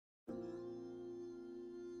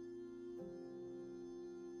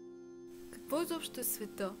Какво изобщо е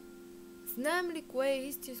света? Знаем ли кое е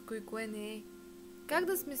истинско и кое не е? Как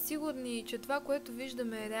да сме сигурни, че това, което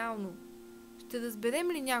виждаме е реално? Ще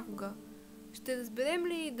разберем ли някога? Ще разберем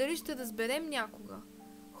ли дали ще разберем някога?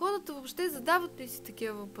 Хората въобще задават ли си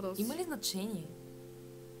такива въпроси? Има ли значение?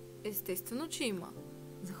 Естествено, че има.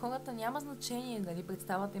 За хората няма значение дали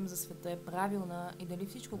представата им за света е правилна и дали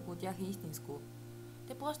всичко около тях е истинско.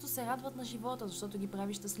 Те просто се радват на живота, защото ги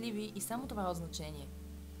прави щастливи и само това е от значение.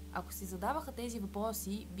 Ако си задаваха тези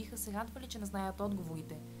въпроси, биха се радвали, че не знаят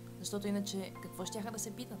отговорите, защото иначе какво щяха да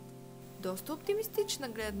се питат? Доста оптимистична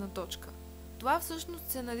гледна точка. Това всъщност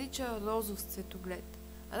се нарича розов светоглед.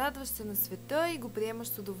 Радваш се на света и го приемаш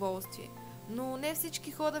с удоволствие. Но не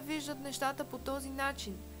всички хора виждат нещата по този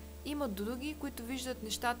начин. Има други, които виждат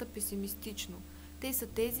нещата песимистично. Те са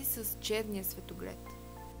тези с черния светоглед.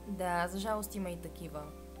 Да, за жалост има и такива.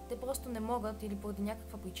 Те просто не могат или поради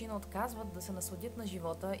някаква причина отказват да се насладят на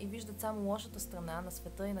живота и виждат само лошата страна на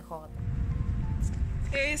света и на хората.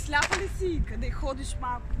 Сляпа ли си? Къде ходиш,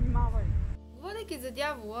 малко? Внимавай! Говорейки за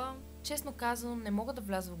дявола, Честно казано, не мога да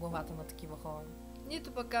вляза в главата на такива хора.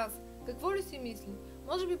 нито пък аз. Какво ли си мисли?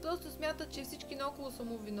 Може би просто смята, че всички наоколо са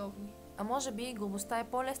му виновни. А може би грубостта е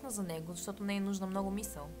по-лесна за него, защото не е нужна много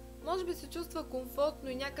мисъл. Може би се чувства комфортно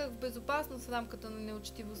и някак в безопасност в рамката на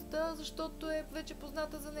неучтивостта, защото е вече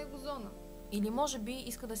позната за него зона. Или може би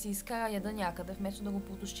иска да си изкара яда някъде, вместо да го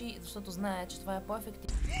потуши, защото знае, че това е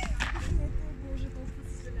по-ефективно. Боже, толкова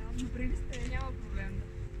се съжалявам. Добре ли сте? Няма проблем.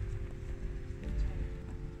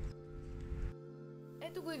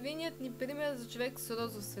 Ето го и виният ни пример за човек с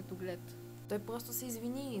розов светоглед. Той просто се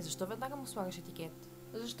извини. Защо веднага му слагаш етикет?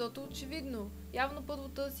 Защото очевидно, явно първо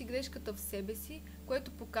търси грешката в себе си,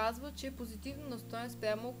 което показва, че е позитивно настроен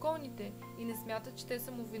спрямо околните и не смята, че те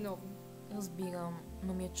са му виновни. Разбирам,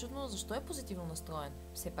 но ми е чудно защо е позитивно настроен.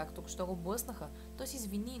 Все пак тук що го блъснаха. Той се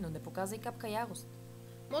извини, но не показа и капка ярост.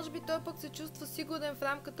 Може би той пък се чувства сигурен в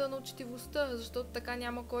рамката на учтивостта, защото така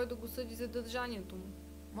няма кой да го съди за държанието му.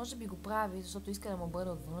 Може би го прави, защото иска да му бъде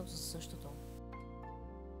отвърнато за същото.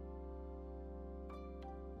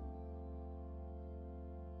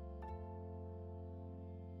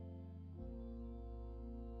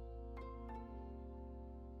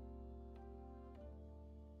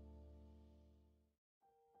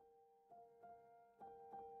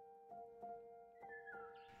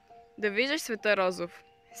 Да виждаш света розов.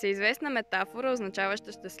 Всеизвестна метафора,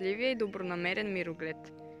 означаваща щастливия и добронамерен мироглед.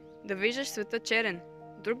 Да виждаш света черен.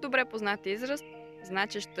 Друг добре познат израз,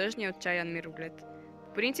 значи тъжния и отчаян мироглед.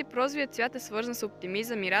 По принцип, розовият цвят е свързан с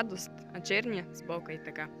оптимизъм и радост, а черния с болка и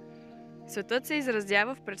така. Светът се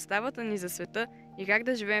изразява в представата ни за света и как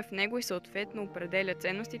да живеем в него и съответно определя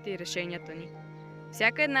ценностите и решенията ни.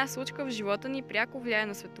 Всяка една случка в живота ни пряко влияе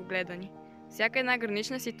на светогледа ни. Всяка една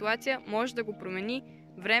гранична ситуация може да го промени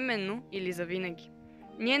временно или завинаги.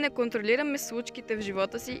 Ние не контролираме случките в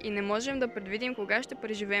живота си и не можем да предвидим кога ще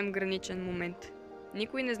преживеем граничен момент.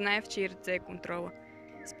 Никой не знае в чии ръце е контрола.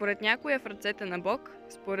 Според някой е в ръцете на Бог,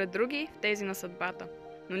 според други в тези на съдбата.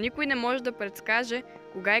 Но никой не може да предскаже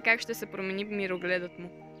кога и как ще се промени мирогледът му.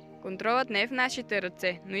 Контролът не е в нашите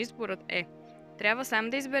ръце, но изборът е. Трябва сам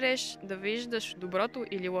да избереш да виждаш доброто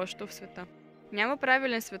или лошото в света. Няма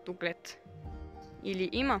правилен светоглед. Или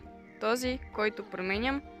има този, който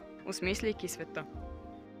променям, осмисляйки света.